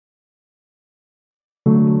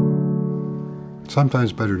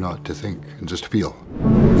Sometimes better not to think and just feel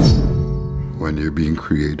when you're being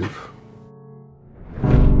creative.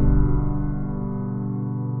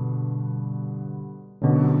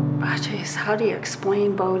 Oh, geez, how do you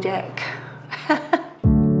explain Beau Dick?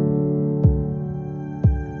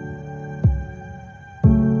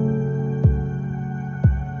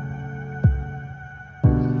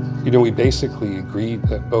 You know, we basically agreed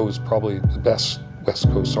that Beau's probably the best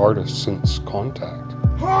West Coast artist since Contact.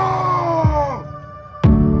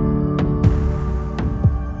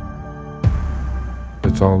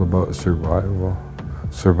 It's all about survival,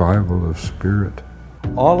 survival of spirit.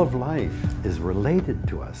 All of life is related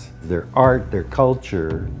to us. Their art, their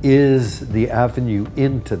culture is the avenue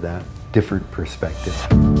into that different perspective.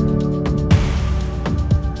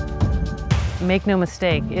 Make no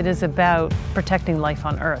mistake, it is about protecting life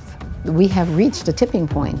on Earth. We have reached a tipping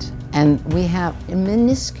point, and we have a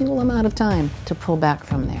minuscule amount of time to pull back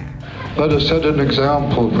from there. Let us set an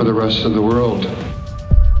example for the rest of the world.